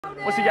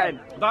What's he getting?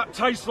 That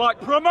tastes like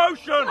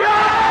promotion!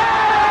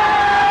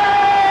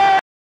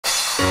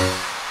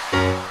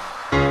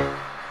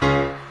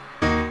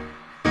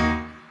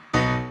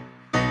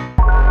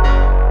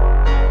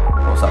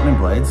 What's happening,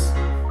 Blades?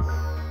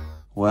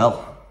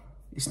 Well,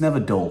 it's never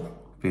dull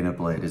being a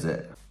Blade, is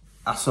it?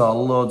 I saw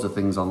loads of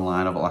things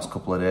online over the last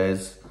couple of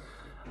days.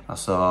 I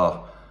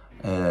saw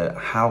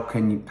how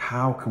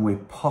can we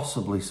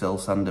possibly sell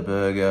Sander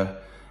Berge?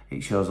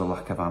 It shows a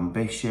lack of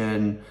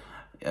ambition.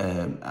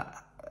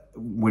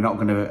 We're not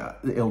going to,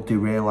 it'll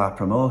derail our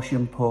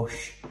promotion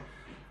push.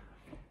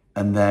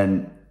 And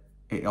then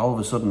it all of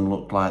a sudden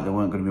looked like there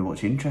weren't going to be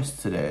much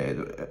interest today.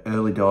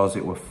 Early doors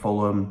it were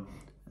Fulham,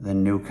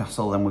 then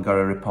Newcastle, then we got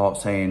a report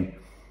saying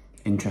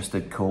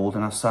interested cold,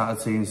 and I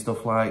started seeing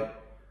stuff like,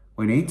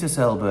 we need to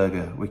sell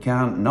Berge. We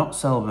can't not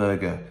sell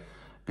Berge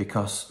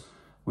because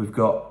we've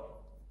got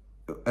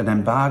an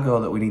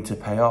embargo that we need to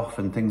pay off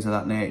and things of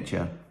that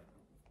nature.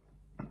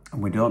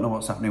 And we don't know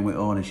what's happening with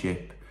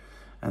ownership.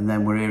 And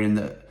then we're hearing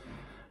that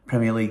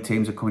Premier League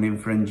teams are coming in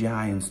for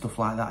Njai and stuff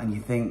like that. And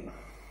you think,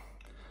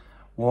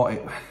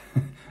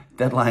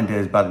 deadline day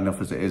is bad enough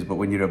as it is, but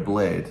when you're a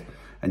Blade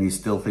and you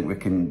still think we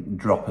can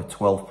drop a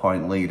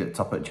 12-point lead at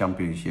top of the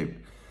Championship,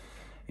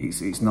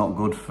 it's not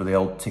good for the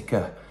old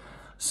ticker.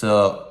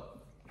 So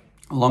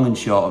long and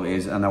short of it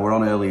is, and we're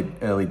on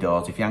early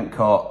doors. If you haven't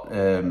caught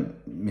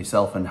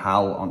myself and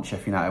Hal on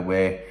Sheffield United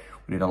Way,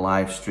 we did a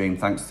live stream.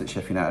 Thanks to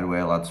Sheffield United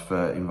Way lads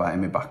for inviting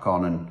me back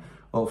on, and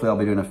hopefully I'll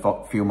be doing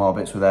a few more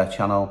bits with their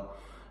channel,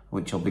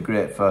 which will be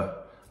great for,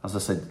 as I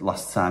said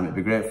last time, it'd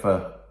be great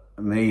for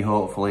me,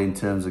 hopefully, in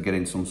terms of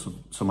getting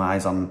some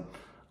eyes on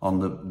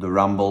the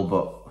ramble,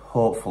 but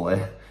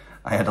hopefully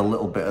I had a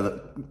little bit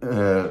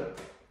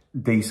of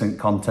decent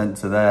content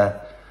to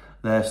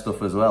their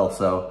stuff as well.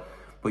 So,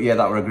 but yeah,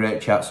 that were a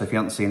great chat. So if you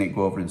haven't seen it,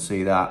 go over and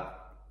see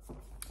that.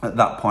 At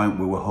that point,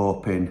 we were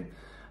hoping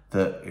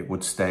that it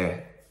would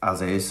stay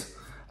as is,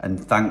 and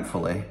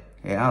thankfully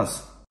it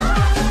has.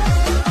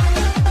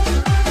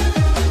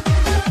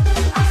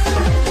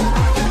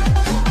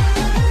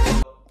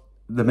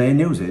 The main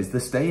news is they're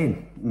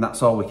staying, and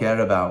that's all we care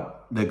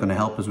about. They're going to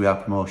help us with our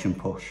promotion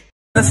push.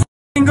 Let's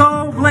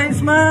go,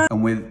 Blades, man!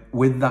 And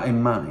with that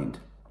in mind,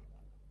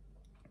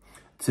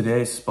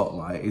 today's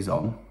spotlight is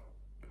on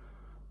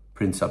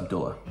Prince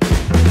Abdullah.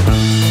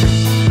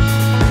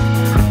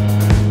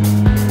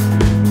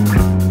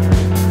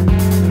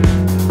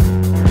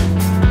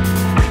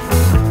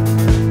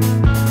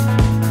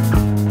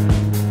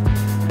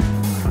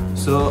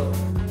 So,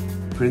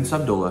 Prince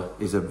Abdullah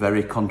is a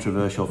very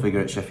controversial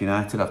figure at Sheffield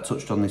United. I've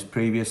touched on this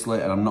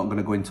previously, and I'm not going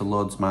to go into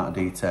loads amount of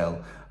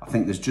detail. I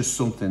think there's just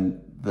something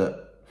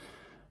that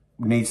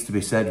needs to be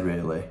said,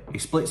 really. He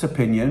splits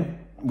opinion,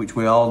 which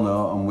we all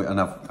know, and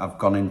I've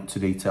gone into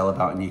detail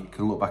about, and you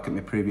can look back at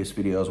my previous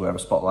videos where I've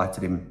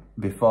spotlighted him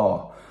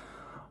before.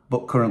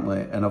 But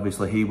currently, and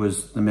obviously he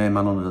was the main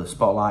man under the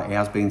spotlight, he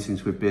has been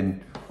since we've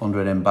been under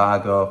an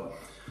embargo.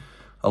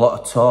 A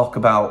lot of talk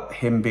about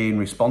him being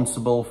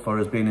responsible for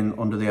us being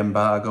under the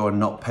embargo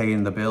and not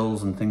paying the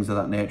bills and things of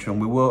that nature.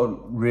 And we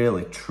won't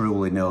really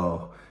truly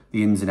know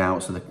the ins and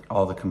outs of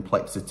all the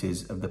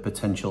complexities of the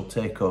potential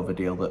takeover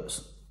deal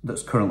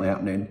that's currently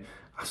happening.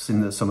 I've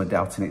seen that some are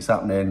doubting it's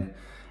happening.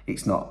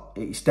 It's not.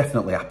 It's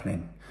definitely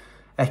happening.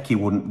 Eki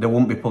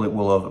wouldn't be pulling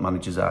wool over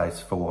managers'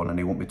 eyes, for one, and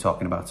he wouldn't be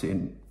talking about it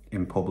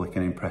in public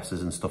and in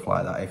presses and stuff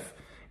like that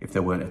if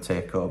there weren't a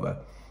takeover.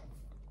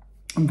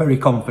 I'm very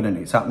confident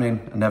it's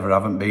happening. I never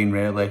haven't been,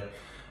 really.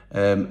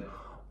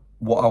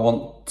 What I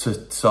want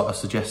to sort of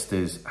suggest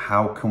is,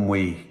 how can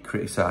we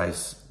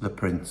criticise the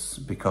Prince?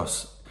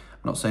 Because I'm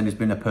not saying he's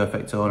been a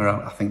perfect owner.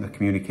 I think the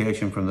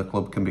communication from the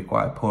club can be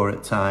quite poor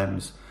at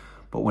times.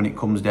 But when it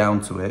comes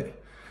down to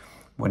it,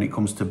 when it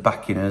comes to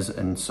backing us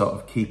and sort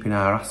of keeping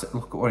our assets,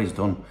 look at what he's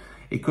done.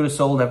 He could have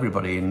sold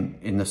everybody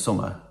in the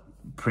summer,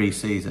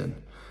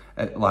 pre-season,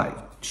 like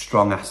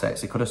strong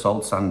assets. He could have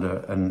sold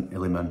Sander and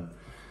Iliman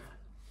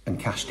and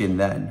cashed in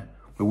then.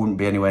 We wouldn't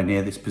be anywhere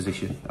near this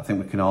position. I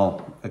think we can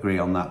all agree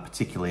on that,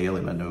 particularly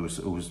Iliman,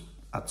 who's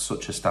had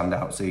such a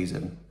standout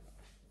season.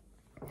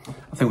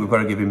 I think we've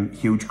got to give him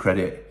huge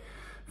credit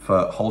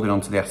for holding on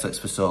to the assets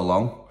for so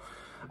long.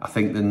 I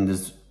think then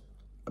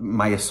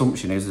my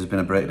assumption is there's been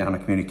a breakdown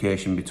of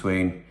communication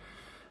between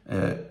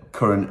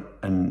current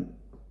and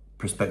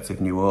prospective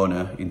new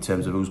owner in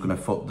terms of who's going to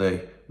foot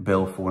the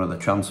bill for one of the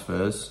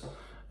transfers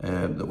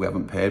that we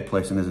haven't paid,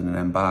 placing us in an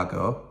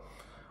embargo.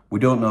 We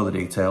don't know the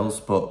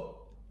details, but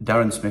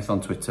Darren Smith on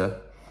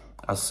Twitter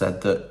has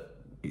said that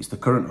it's the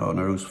current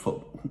owner who's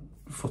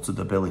footed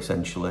the bill,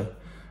 essentially,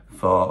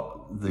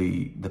 for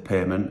the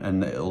payment,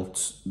 and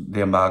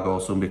the embargo will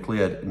soon be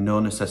cleared.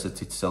 No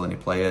necessity to sell any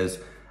players,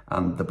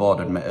 and the board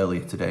had met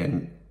earlier today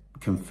and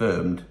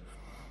confirmed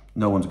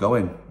no one's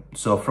going.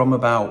 So from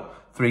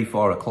about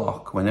 3-4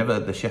 o'clock, whenever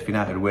the Sheffield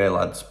United Way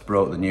lads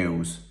broke the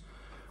news,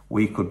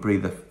 we could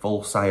breathe a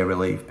full sigh of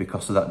relief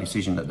because of that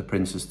decision that the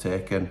Prince has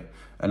taken.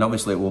 And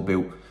obviously it will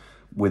be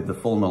with the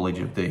full knowledge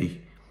of the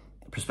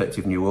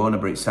prospective new owner,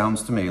 but it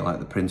sounds to me like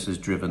the Prince has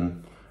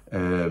driven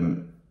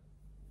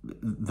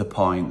the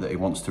point that he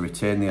wants to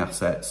retain the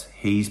assets.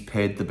 He's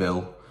paid the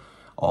bill,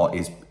 or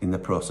is in the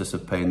process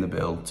of paying the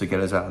bill to get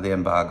us out of the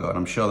embargo, and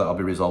I'm sure that'll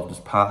be resolved as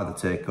part of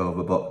the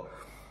takeover. But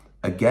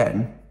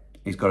again,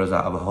 he's got us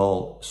out of a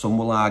hole. Some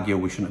will argue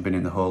we shouldn't have been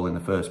in the hole in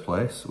the first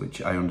place,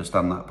 which I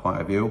understand that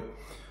point of view.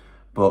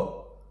 But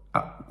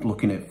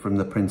looking at it from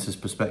the Prince's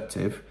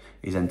perspective,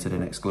 he's entered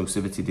an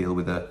exclusivity deal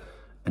with a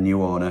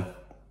new owner.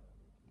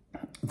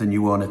 The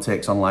new owner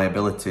takes on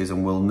liabilities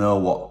and will know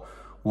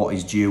what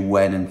is due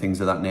when and things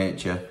of that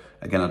nature.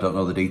 Again, I don't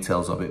know the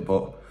details of it,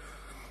 but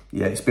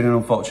yeah, it's been an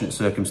unfortunate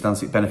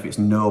circumstance. It benefits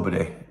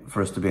nobody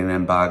for us to be in an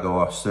embargo,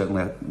 or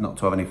certainly not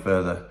to have any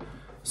further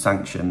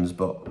sanctions.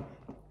 But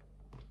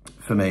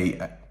for me,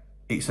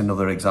 it's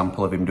another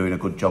example of him doing a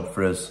good job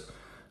for us.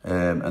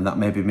 And that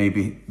may be me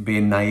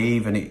being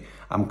naive, and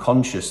I'm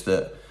conscious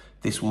that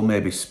this will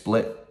maybe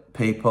split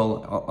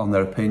people on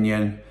their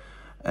opinion,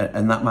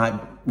 and that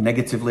might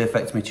negatively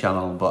affect my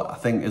channel. But I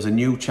think as a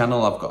new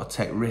channel, I've got to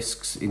take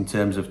risks in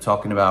terms of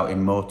talking about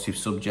emotive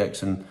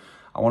subjects, and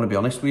I want to be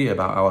honest with you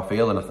about how I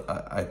feel, and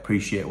I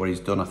appreciate what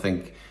he's done. I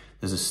think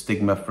there's a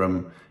stigma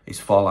from his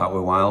fallout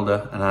with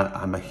Wilder, and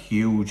I'm a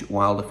huge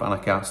Wilder fan, I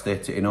can't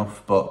state it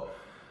enough, but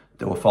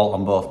there were fault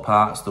on both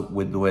parts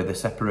with the way they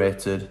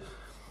separated,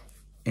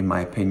 in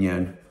my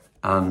opinion.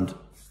 And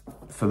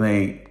for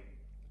me,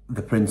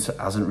 the Prince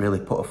hasn't really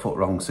put a foot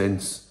wrong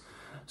since.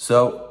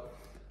 So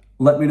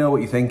let me know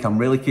what you think. I'm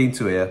really keen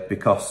to hear,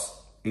 because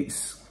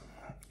it's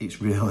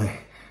really,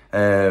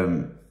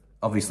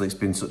 obviously it's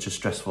been such a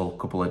stressful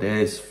couple of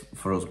days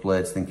for us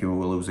Blades, thinking we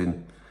were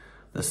losing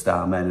the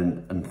star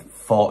men, and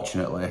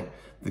fortunately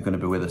they're going to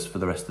be with us for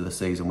the rest of the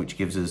season, which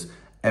gives us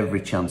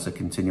every chance of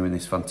continuing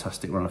this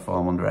fantastic run of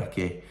form under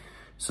Eki.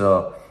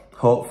 So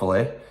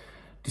hopefully,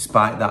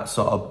 despite that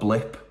sort of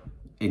blip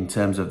in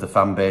terms of the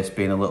fan base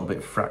being a little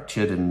bit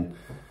fractured and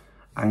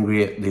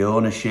angry at the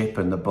ownership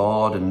and the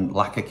board and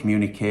lack of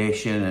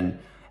communication, and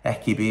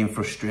Eki being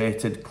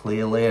frustrated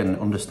clearly and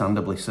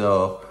understandably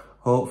so,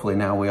 hopefully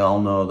now we all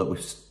know that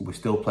we're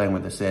still playing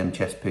with the same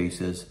chess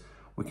pieces.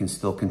 We can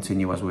still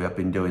continue as we have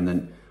been doing,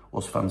 then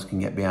us fans can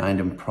get behind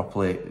and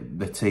properly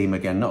the team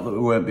again. Not that we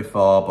weren't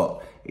before,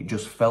 but it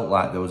just felt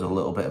like there was a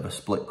little bit of a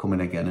split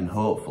coming again, and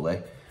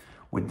hopefully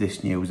with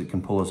this news it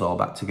can pull us all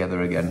back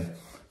together again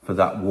for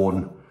that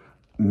one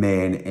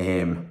main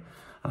aim.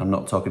 And I'm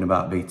not talking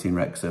about beating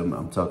Wrexham,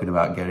 I'm talking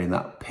about getting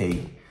that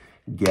P.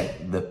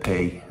 Get the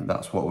P,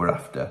 that's what we're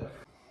after.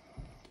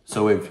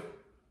 So we've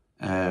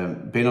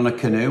been on a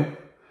canoe,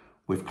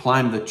 we've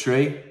climbed the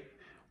tree,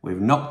 we've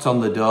knocked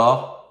on the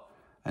door,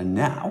 and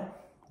now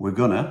we're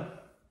gonna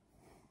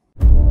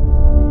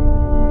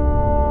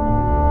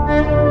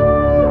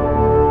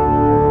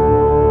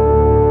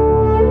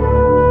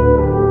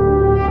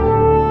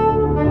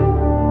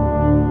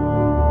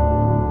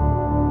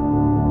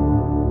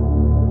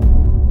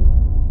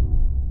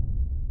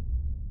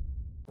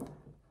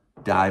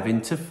dive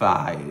into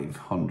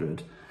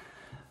 500.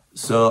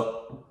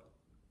 So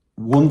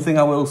one thing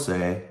I will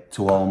say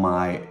to all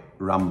my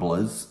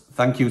ramblers,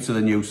 thank you to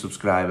the new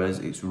subscribers,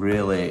 it's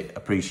really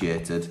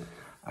appreciated.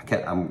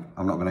 I'm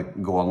not going to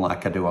go on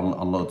like I do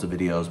on loads of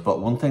videos, but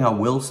one thing I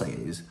will say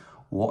is,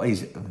 what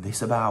is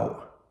this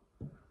about?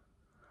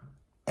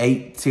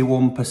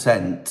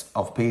 81%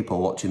 of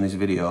people watching this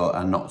video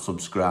are not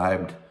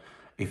subscribed.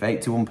 If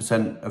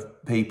 81%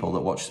 of people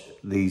that watch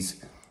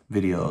these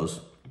videos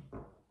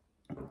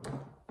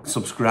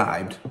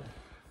subscribed,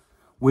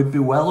 we'd be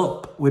well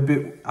up.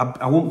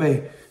 I won't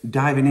be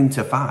diving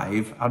into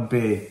 5, I'd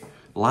be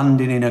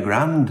landing in a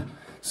grand.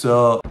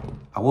 So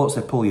I won't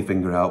say pull your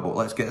finger out, but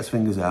let's get us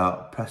fingers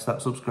out, press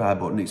that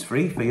subscribe button. It's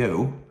free for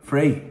you,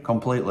 free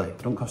completely, it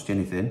don't cost you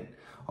anything.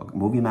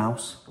 Move your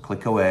mouse,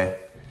 click away.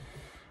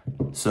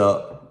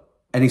 So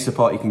any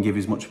support you can give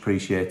is much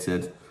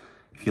appreciated.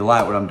 If you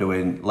like what I'm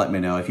doing, let me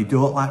know. If you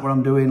don't like what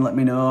I'm doing, let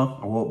me know.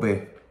 I won't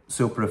be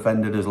super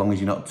offended as long as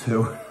you're not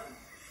too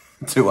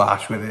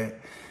harsh with it.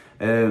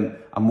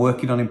 I'm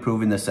working on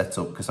improving the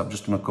setup, because I've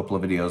just done a couple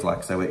of videos, like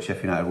I say, with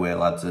Sheffield United Way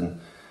lads, and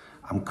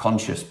I'm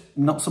conscious,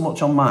 not so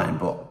much on mine,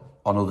 but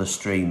on other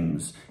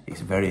streams,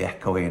 it's very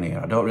echoey in here.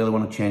 I don't really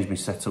want to change my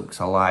setup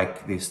because I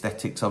like the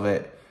aesthetics of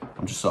it.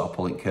 I'm just sort of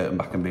pulling curtain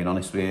back and being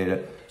honest with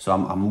you. So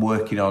I'm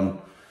working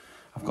on,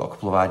 I've got a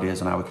couple of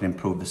ideas on how we can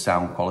improve the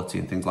sound quality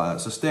and things like that.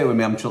 So stay with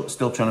me, I'm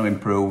still trying to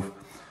improve.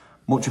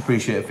 Much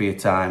appreciated for your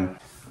time.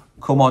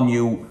 Come on,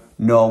 you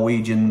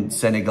Norwegian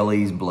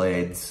Senegalese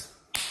Blades.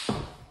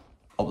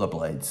 Up the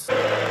Blades.